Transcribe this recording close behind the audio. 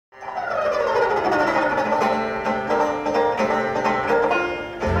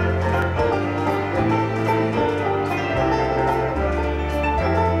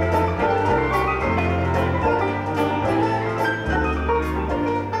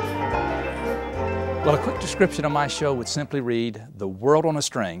Well, a quick description of my show would simply read, The World on a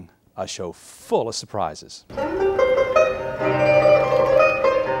String, a show full of surprises.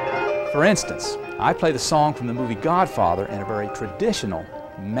 For instance, I play the song from the movie Godfather in a very traditional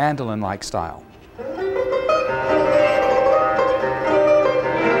mandolin-like style.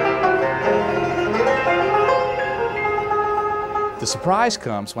 The surprise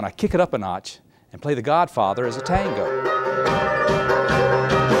comes when I kick it up a notch and play the Godfather as a tango.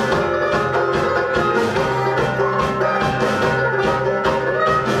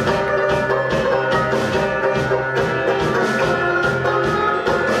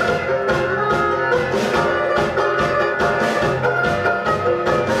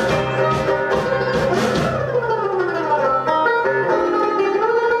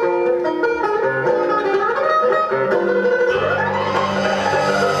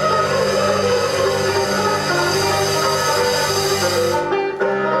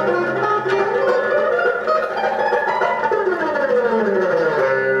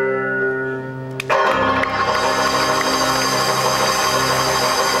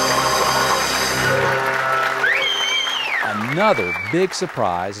 Another big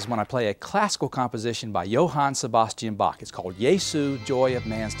surprise is when I play a classical composition by Johann Sebastian Bach. It's called Jesu, Joy of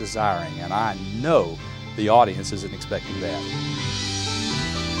Man's Desiring, and I know the audience isn't expecting that.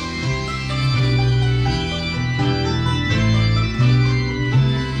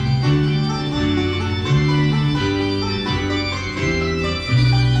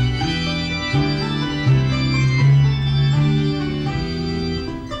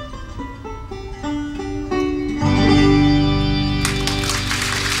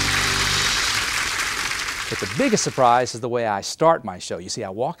 But the biggest surprise is the way I start my show. You see, I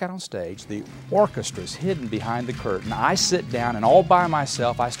walk out on stage, the orchestra's hidden behind the curtain. I sit down and all by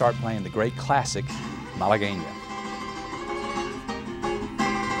myself I start playing the great classic, Malagueña.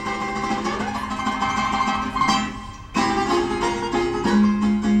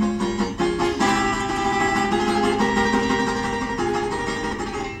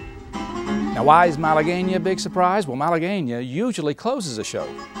 Now, why is Malagueña a big surprise? Well, Malagueña usually closes a show,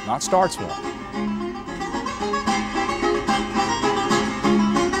 not starts one.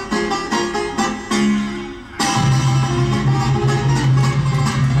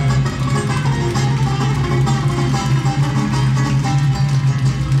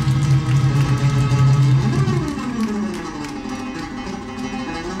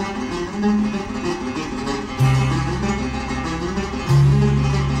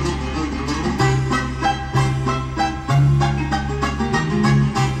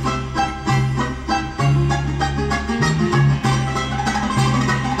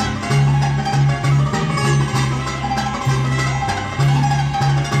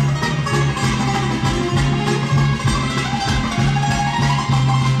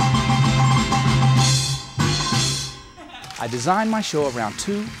 I designed my show around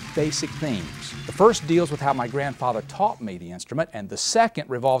two basic themes. The first deals with how my grandfather taught me the instrument, and the second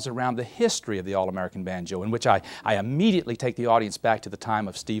revolves around the history of the All-American Banjo, in which I immediately take the audience back to the time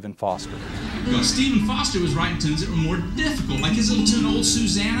of Stephen Foster. Well, Stephen Foster was writing tunes that were more difficult, like his little tune, Old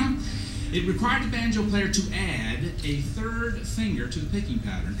Susanna. It required the banjo player to add a third finger to the picking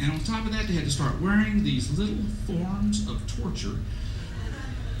pattern, and on top of that they had to start wearing these little forms of torture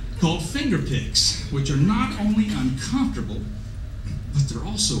called finger picks, which are not only uncomfortable, but they're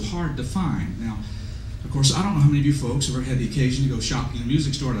also hard to find. Now, of course, I don't know how many of you folks have ever had the occasion to go shopping in a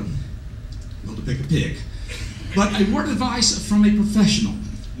music store to pick a pick, but a word of advice from a professional: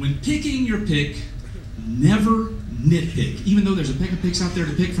 when picking your pick, never nitpick. Even though there's a pack of picks out there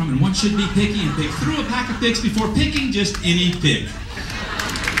to pick from, and one should be picky and pick through a pack of picks before picking just any pick.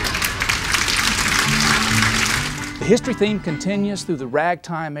 The history theme continues through the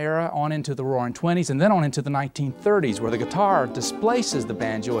ragtime era on into the Roaring '20s and then on into the 1930s, where the guitar displaces the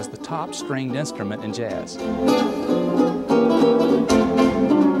banjo as the top stringed instrument in jazz.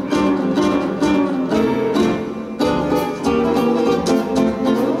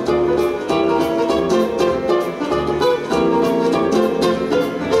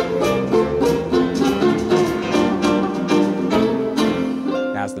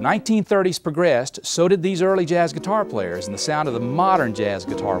 As the 1930s progressed, so did these early jazz guitar players, and the sound of the modern jazz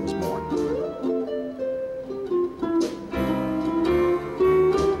guitar was born.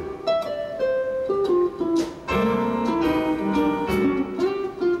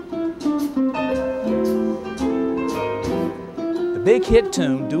 The big hit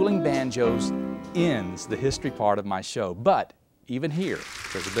tune, Dueling Banjos, ends the history part of my show, but even here,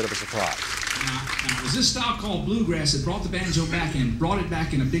 there's a bit of a surprise. Now, it was this style called bluegrass that brought the banjo back and brought it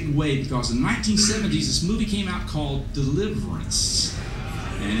back in a big way, because in the 1970s this movie came out called Deliverance.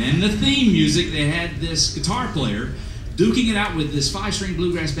 And in the theme music, they had this guitar player duking it out with this 5-string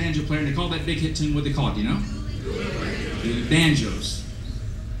bluegrass banjo player, and they called that big hit tune, what they call it, do you know? The banjos.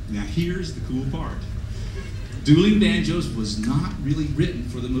 Now here's the cool part. Dueling Banjos was not really written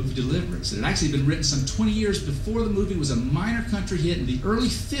for the movie Deliverance. It had actually been written some 20 years before the movie, was a minor country hit in the early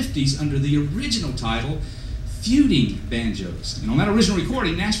 50s under the original title, Feuding Banjos. And on that original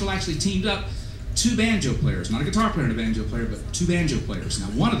recording, Nashville actually teamed up 2 banjo players, not a guitar player and a banjo player, but 2 banjo players. Now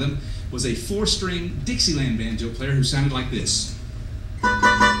one of them was a 4-string Dixieland banjo player who sounded like this.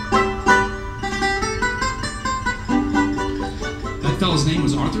 That fellow's name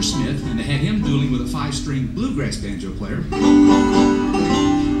was Arthur Smith, and they had him dueling with a 5-string bluegrass banjo player, a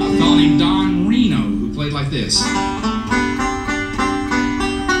fellow named Don Reno, who played like this.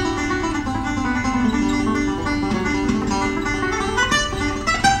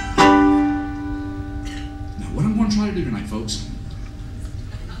 Try to do tonight, folks,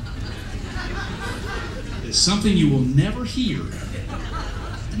 is something you will never hear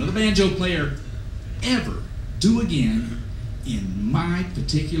another banjo player ever do again in my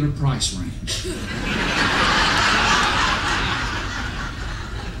particular price range.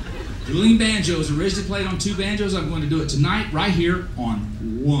 Dueling Banjos originally played on 2 banjos. I'm going to do it tonight right here on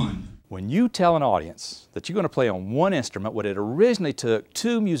 1. When you tell an audience that you're going to play on 1 instrument when it originally took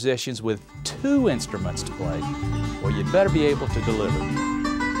 2 musicians with 2 instruments to play, well, you'd better be able to deliver.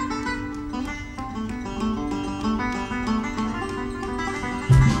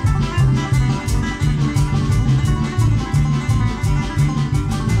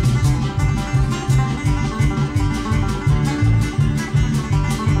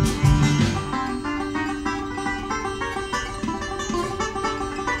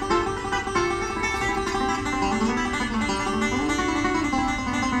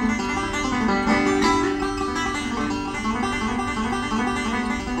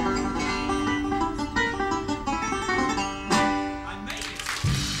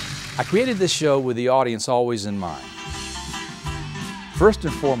 I created this show with the audience always in mind. First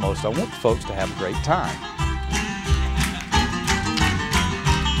and foremost, I want the folks to have a great time.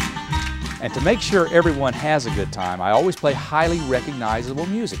 And to make sure everyone has a good time, I always play highly recognizable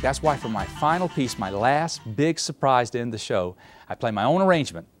music. That's why for my final piece, my last big surprise to end the show, I play my own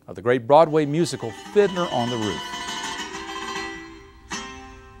arrangement of the great Broadway musical Fiddler on the Roof.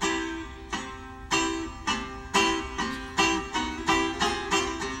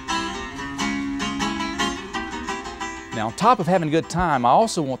 Now, on top of having a good time, I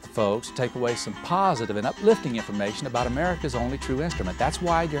also want the folks to take away some positive and uplifting information about America's only true instrument. That's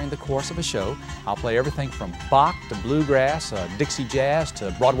why during the course of a show, I'll play everything from Bach to bluegrass, Dixie jazz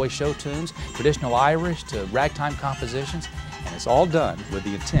to Broadway show tunes, traditional Irish to ragtime compositions, and it's all done with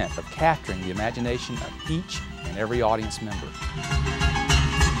the intent of capturing the imagination of each and every audience member.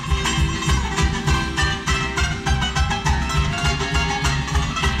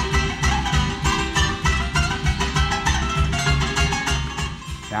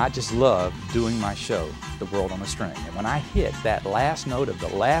 Now, I just love doing my show, The World on a String. And when I hit that last note of the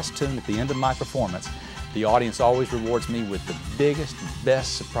last tune at the end of my performance, the audience always rewards me with the biggest,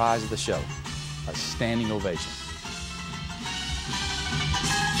 best surprise of the show, a standing ovation.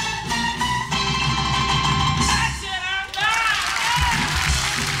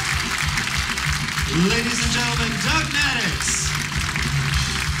 Ladies and gentlemen, DougMattocks.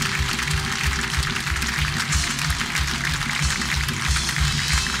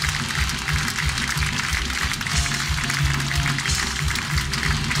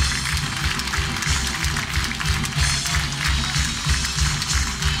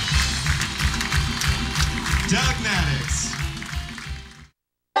 Doug